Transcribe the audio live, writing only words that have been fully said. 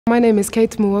My name is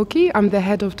Kate Muwoki. I'm the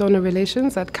head of donor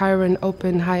relations at Kiron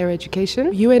Open Higher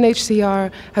Education.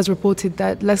 UNHCR has reported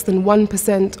that less than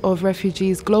 1% of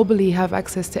refugees globally have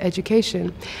access to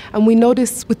education. And we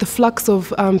notice with the flux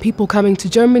of people coming to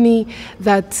Germany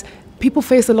that people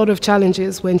face a lot of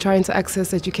challenges when trying to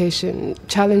access education.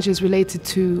 Challenges related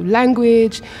to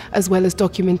language, as well as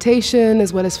documentation,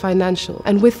 as well as financial.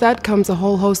 And with that comes a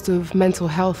whole host of mental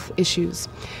health issues.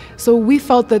 So we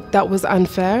felt that that was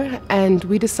unfair, and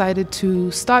we decided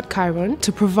to start Kiron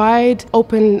to provide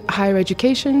open higher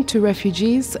education to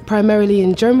refugees, primarily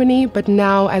in Germany, but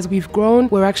now as we've grown,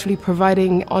 we're actually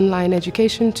providing online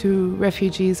education to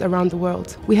refugees around the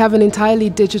world. We have an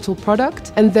entirely digital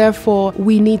product, and therefore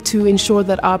we need to ensure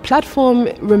that our platform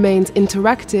remains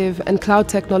interactive, and cloud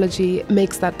technology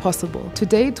makes that possible. To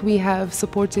date, we have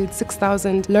supported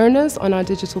 6,000 learners on our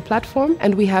digital platform,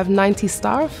 and we have 90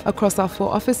 staff across our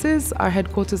 4 offices. Our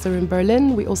headquarters are in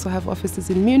Berlin. We also have offices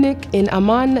in Munich, in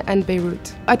Amman and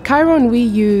Beirut. At Kiron, we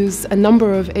use a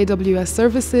number of AWS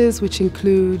services, which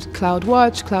include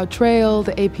CloudWatch, CloudTrail,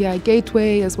 the API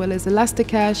Gateway, as well as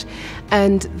Elasticache.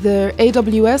 And the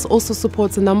AWS also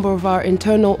supports a number of our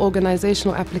internal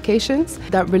organizational applications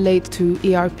that relate to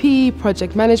ERP,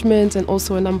 project management, and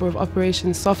also a number of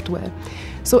operations software.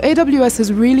 So AWS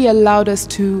has really allowed us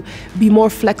to be more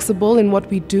flexible in what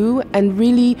we do and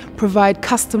really provide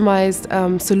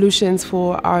customized solutions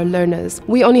for our learners.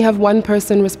 We only have one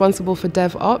person responsible for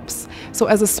DevOps. So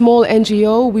as a small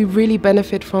NGO, we really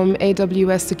benefit from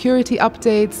AWS security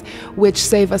updates, which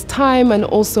save us time and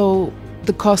also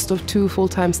the cost of 2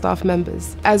 full-time staff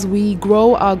members. As we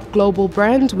grow our global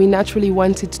brand, we naturally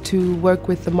wanted to work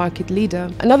with the market leader.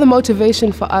 Another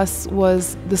motivation for us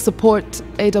was the support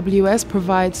AWS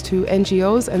provides to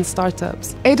NGOs and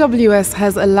startups. AWS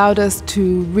has allowed us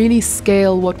to really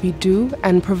scale what we do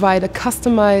and provide a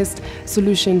customized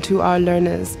solution to our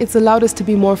learners. It's allowed us to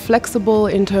be more flexible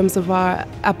in terms of our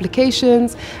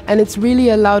applications, and it's really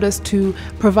allowed us to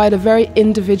provide a very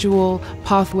individual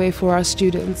pathway for our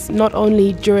students, not only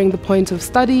during the point of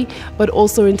study, but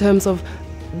also in terms of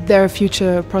their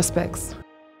future prospects.